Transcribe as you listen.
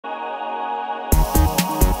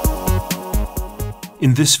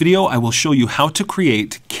In this video, I will show you how to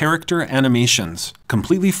create character animations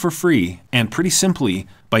completely for free and pretty simply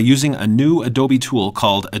by using a new Adobe tool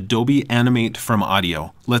called Adobe Animate from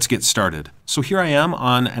Audio. Let's get started. So here I am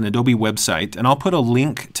on an Adobe website, and I'll put a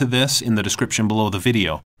link to this in the description below the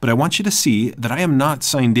video. But I want you to see that I am not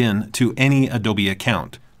signed in to any Adobe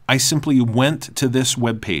account. I simply went to this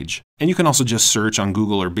web page, and you can also just search on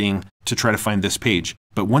Google or Bing to try to find this page.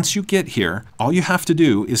 But once you get here, all you have to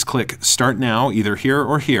do is click Start Now, either here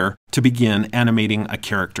or here, to begin animating a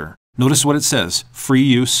character. Notice what it says, free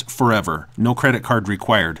use forever, no credit card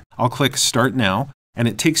required. I'll click Start Now, and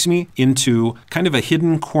it takes me into kind of a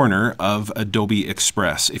hidden corner of Adobe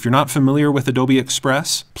Express. If you're not familiar with Adobe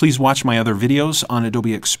Express, please watch my other videos on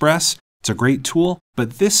Adobe Express. It's a great tool,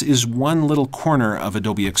 but this is one little corner of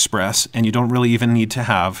Adobe Express, and you don't really even need to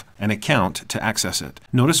have an account to access it.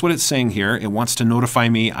 Notice what it's saying here. It wants to notify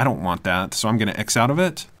me. I don't want that, so I'm going to X out of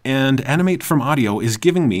it. And Animate from Audio is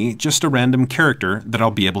giving me just a random character that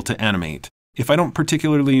I'll be able to animate. If I don't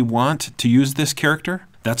particularly want to use this character,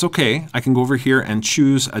 that's okay. I can go over here and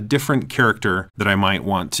choose a different character that I might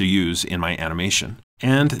want to use in my animation.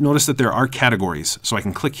 And notice that there are categories. So I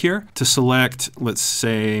can click here to select, let's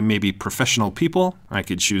say, maybe professional people. I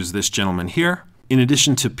could choose this gentleman here. In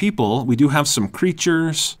addition to people, we do have some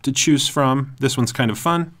creatures to choose from. This one's kind of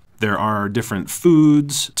fun. There are different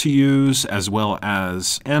foods to use as well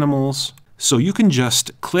as animals. So you can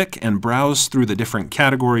just click and browse through the different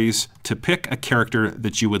categories to pick a character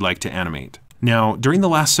that you would like to animate. Now, during the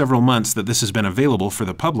last several months that this has been available for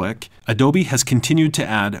the public, Adobe has continued to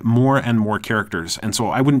add more and more characters, and so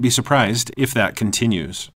I wouldn't be surprised if that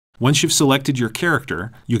continues. Once you've selected your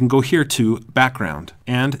character, you can go here to Background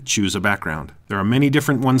and choose a background. There are many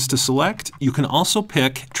different ones to select. You can also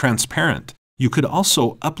pick Transparent. You could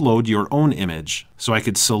also upload your own image. So I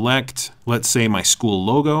could select, let's say, my school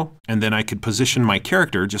logo, and then I could position my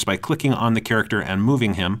character just by clicking on the character and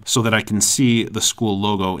moving him so that I can see the school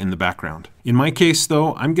logo in the background. In my case,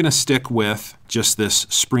 though, I'm going to stick with just this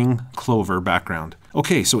spring clover background.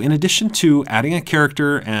 Okay, so in addition to adding a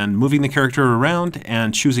character and moving the character around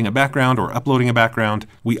and choosing a background or uploading a background,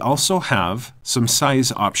 we also have some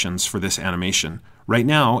size options for this animation. Right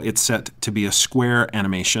now, it's set to be a square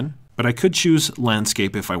animation. But I could choose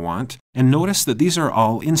landscape if I want. And notice that these are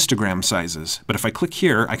all Instagram sizes. But if I click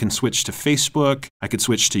here, I can switch to Facebook. I could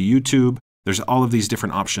switch to YouTube. There's all of these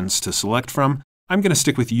different options to select from. I'm going to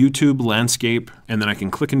stick with YouTube landscape, and then I can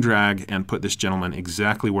click and drag and put this gentleman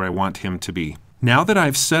exactly where I want him to be. Now that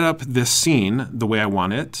I've set up this scene the way I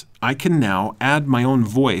want it, I can now add my own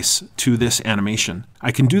voice to this animation.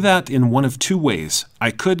 I can do that in one of two ways. I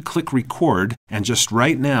could click record and just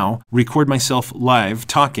right now record myself live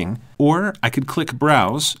talking, or I could click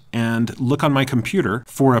browse and look on my computer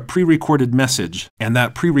for a pre-recorded message, and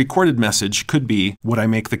that pre-recorded message could be what I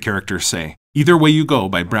make the character say. Either way you go,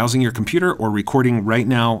 by browsing your computer or recording right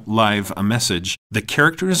now live a message, the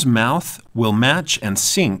character's mouth will match and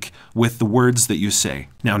sync with the words that you say.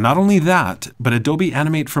 Now, not only that, but Adobe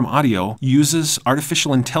Animate from Audio uses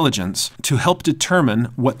artificial intelligence to help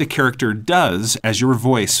determine what the character does as your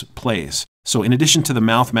voice plays. So in addition to the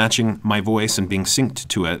mouth matching my voice and being synced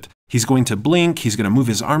to it, he's going to blink, he's going to move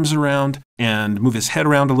his arms around and move his head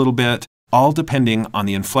around a little bit, all depending on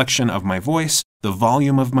the inflection of my voice, the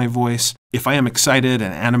volume of my voice. If I am excited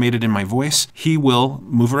and animated in my voice, he will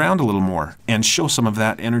move around a little more and show some of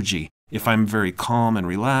that energy. If I'm very calm and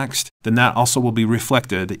relaxed, then that also will be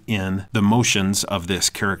reflected in the motions of this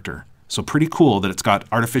character. So pretty cool that it's got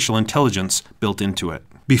artificial intelligence built into it.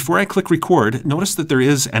 Before I click record, notice that there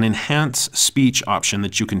is an enhance speech option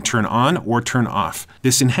that you can turn on or turn off.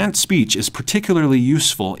 This enhanced speech is particularly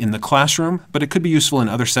useful in the classroom, but it could be useful in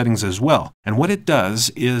other settings as well. And what it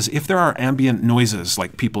does is if there are ambient noises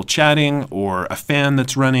like people chatting or a fan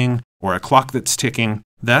that's running or a clock that's ticking,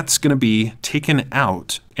 that's going to be taken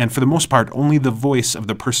out, and for the most part, only the voice of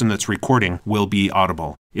the person that's recording will be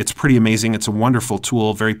audible. It's pretty amazing. It's a wonderful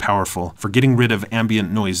tool, very powerful for getting rid of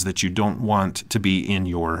ambient noise that you don't want to be in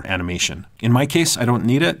your animation. In my case, I don't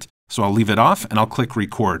need it, so I'll leave it off and I'll click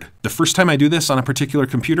record. The first time I do this on a particular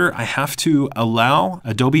computer, I have to allow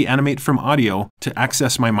Adobe Animate from Audio to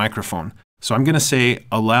access my microphone. So I'm going to say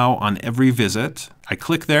allow on every visit. I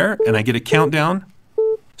click there and I get a countdown.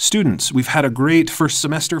 Students, we've had a great first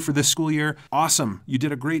semester for this school year. Awesome, you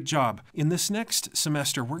did a great job. In this next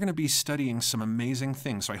semester, we're going to be studying some amazing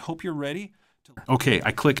things, so I hope you're ready. Okay,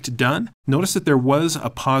 I clicked done. Notice that there was a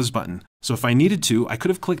pause button. So if I needed to, I could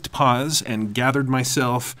have clicked pause and gathered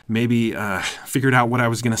myself, maybe figured out what I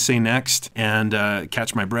was going to say next and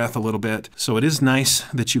catch my breath a little bit. So it is nice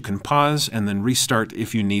that you can pause and then restart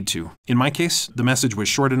if you need to. In my case, the message was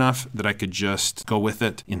short enough that I could just go with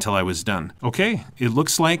it until I was done. Okay, it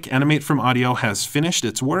looks like Animate from Audio has finished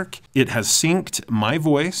its work. It has synced my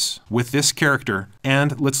voice with this character,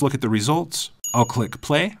 and let's look at the results. I'll click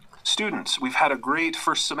play. Students, we've had a great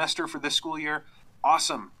first semester for this school year.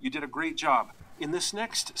 Awesome, you did a great job. In this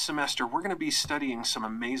next semester, we're going to be studying some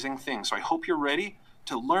amazing things. So I hope you're ready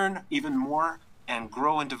to learn even more and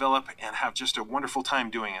grow and develop and have just a wonderful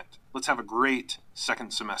time doing it. Let's have a great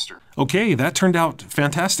second semester. Okay, that turned out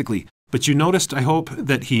fantastically. But you noticed, I hope,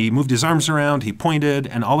 that he moved his arms around, he pointed,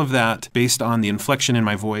 and all of that based on the inflection in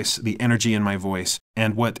my voice, the energy in my voice,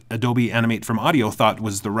 and what Adobe Animate from Audio thought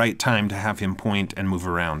was the right time to have him point and move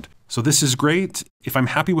around. So this is great. If I'm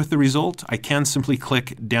happy with the result, I can simply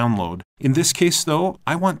click download. In this case though,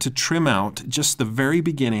 I want to trim out just the very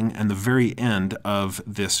beginning and the very end of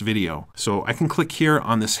this video. So I can click here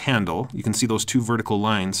on this handle. You can see those two vertical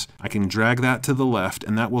lines. I can drag that to the left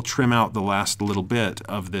and that will trim out the last little bit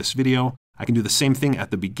of this video. I can do the same thing at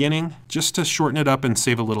the beginning just to shorten it up and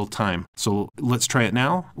save a little time. So let's try it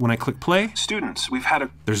now. When I click play, students,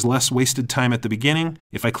 there's less wasted time at the beginning.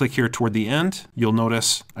 If I click here toward the end, you'll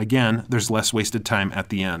notice again, there's less wasted time at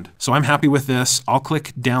the end. So I'm happy with this. I'll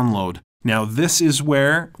click download. Now this is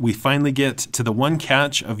where we finally get to the one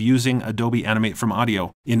catch of using Adobe Animate from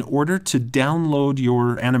Audio. In order to download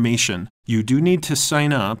your animation, you do need to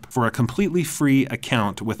sign up for a completely free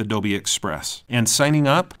account with Adobe Express. And signing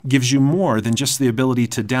up gives you more than just the ability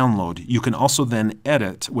to download. You can also then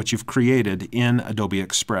edit what you've created in Adobe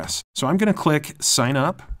Express. So I'm going to click sign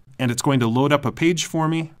up. And it's going to load up a page for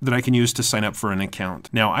me that I can use to sign up for an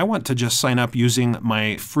account. Now I want to just sign up using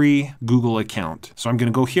my free Google account. So I'm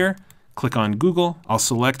going to go here, click on Google. I'll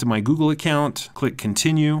select my Google account, click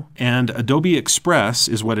continue, and Adobe Express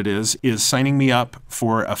is what it is signing me up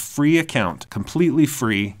for a free account, completely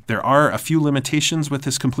free. There are a few limitations with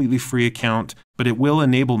this completely free account, but it will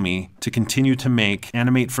enable me to continue to make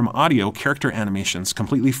Animate from Audio character animations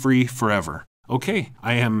completely free forever. Okay,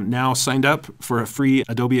 I am now signed up for a free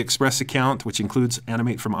Adobe Express account, which includes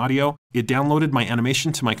Animate from Audio. It downloaded my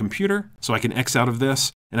animation to my computer, so I can X out of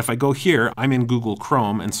this. And if I go here, I'm in Google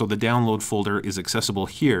Chrome, and so the download folder is accessible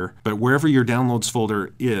here. But wherever your downloads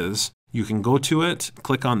folder is, you can go to it,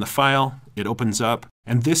 click on the file, it opens up,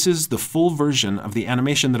 and this is the full version of the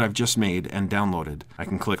animation that I've just made and downloaded. I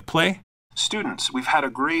can click play. Students, we've had a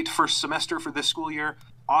great first semester for this school year.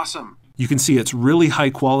 Awesome. You can see it's really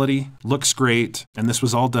high quality, looks great, and this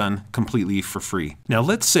was all done completely for free. Now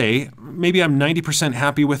let's say maybe I'm 90%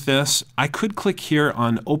 happy with this. I could click here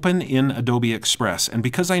on Open in Adobe Express, and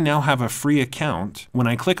because I now have a free account, when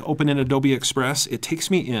I click Open in Adobe Express, it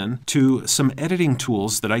takes me in to some editing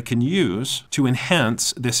tools that I can use to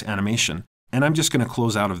enhance this animation. And I'm just going to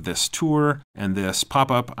close out of this tour and this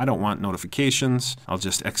pop-up. I don't want notifications. I'll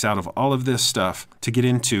just X out of all of this stuff to get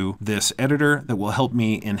into this editor that will help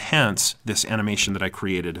me enhance this animation that I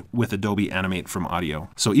created with Adobe Animate from Audio.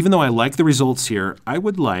 So even though I like the results here, I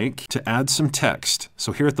would like to add some text.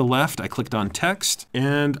 So here at the left, I clicked on text,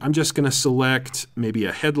 and I'm just going to select maybe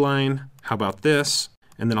a headline. How about this?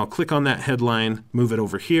 And then I'll click on that headline, move it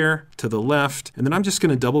over here to the left, and then I'm just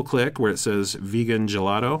going to double click where it says vegan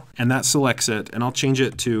gelato, and that selects it, and I'll change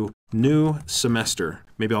it to new semester.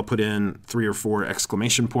 Maybe I'll put in 3 or 4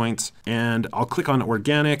 exclamation points, and I'll click on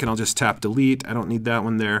organic and I'll just tap delete. I don't need that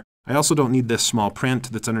one there. I also don't need this small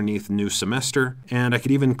print that's underneath new semester, and I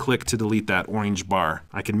could even click to delete that orange bar.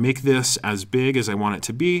 I can make this as big as I want it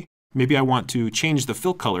to be. Maybe I want to change the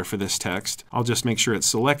fill color for this text. I'll just make sure it's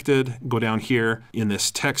selected, go down here in this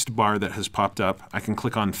text bar that has popped up. I can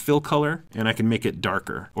click on fill color and I can make it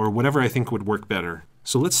darker or whatever I think would work better.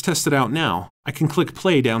 So let's test it out now. I can click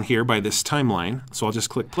play down here by this timeline. So I'll just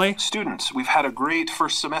click play. Students, we've had a great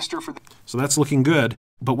first semester for So that's looking good.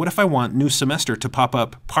 But what if I want new semester to pop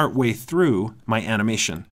up partway through my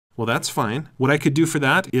animation? Well, that's fine. What I could do for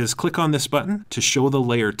that is click on this button to show the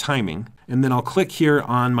layer timing, and then I'll click here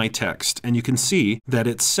on my text, and you can see that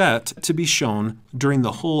it's set to be shown during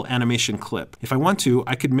the whole animation clip. If I want to,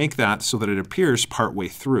 I could make that so that it appears partway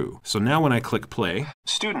through. So now when I click play,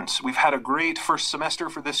 students, we've had a great first semester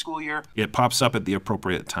for this school year. It pops up at the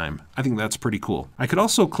appropriate time. I think that's pretty cool. I could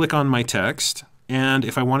also click on my text, and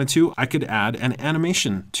if I wanted to, I could add an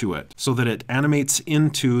animation to it so that it animates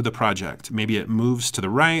into the project. Maybe it moves to the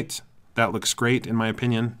right. That looks great in my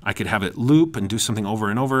opinion. I could have it loop and do something over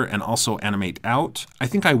and over and also animate out. I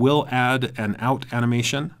think I will add an out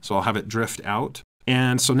animation, so I'll have it drift out.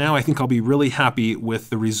 And so now I think I'll be really happy with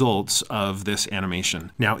the results of this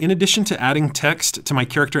animation. Now, in addition to adding text to my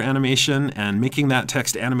character animation and making that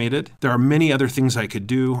text animated, there are many other things I could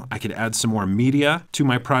do. I could add some more media to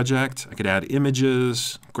my project. I could add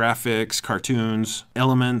images, graphics, cartoons,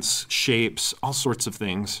 elements, shapes, all sorts of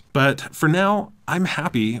things. But for now, I'm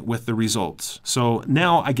happy with the results. So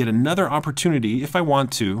now I get another opportunity, if I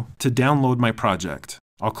want to download my project.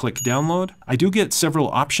 I'll click download. I do get several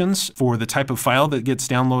options for the type of file that gets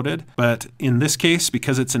downloaded, but in this case,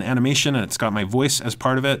 because it's an animation and it's got my voice as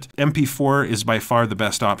part of it, MP4 is by far the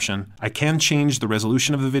best option. I can change the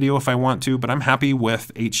resolution of the video if I want to, but I'm happy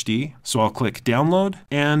with HD. So I'll click download,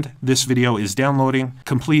 and this video is downloading,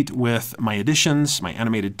 complete with my additions, my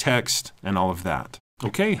animated text, and all of that.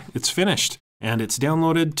 Okay, it's finished. And it's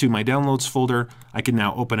downloaded to my downloads folder. I can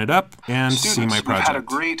now open it up and see my project. We've had a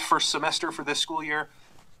great first semester for this school year.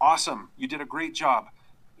 Awesome, you did a great job.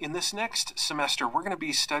 In this next semester, we're going to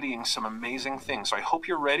be studying some amazing things. So I hope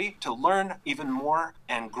you're ready to learn even more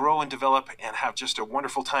and grow and develop and have just a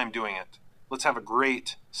wonderful time doing it. Let's have a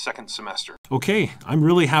great second semester. Okay, I'm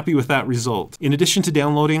really happy with that result. In addition to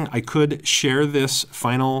downloading, I could share this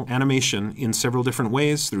final animation in several different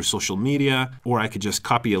ways through social media, or I could just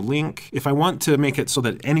copy a link. If I want to make it so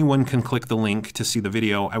that anyone can click the link to see the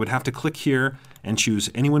video, I would have to click here and choose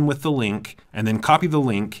anyone with the link, and then copy the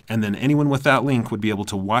link, and then anyone with that link would be able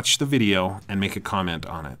to watch the video and make a comment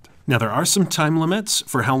on it. Now, there are some time limits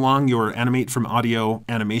for how long your Animate from Audio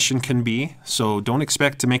animation can be, so don't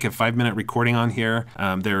expect to make a 5-minute recording on here.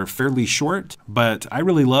 They're fairly short, but I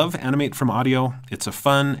really love Animate from Audio. It's a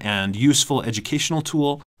fun and useful educational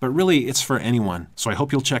tool, but really it's for anyone, so I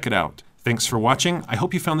hope you'll check it out. Thanks for watching. I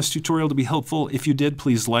hope you found this tutorial to be helpful. If you did,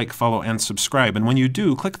 please like, follow, and subscribe. And when you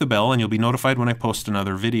do, click the bell and you'll be notified when I post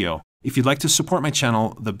another video. If you'd like to support my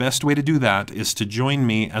channel, the best way to do that is to join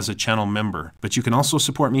me as a channel member. But you can also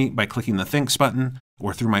support me by clicking the thanks button,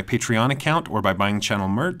 or through my Patreon account, or by buying channel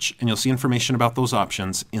merch, and you'll see information about those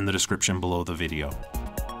options in the description below the video.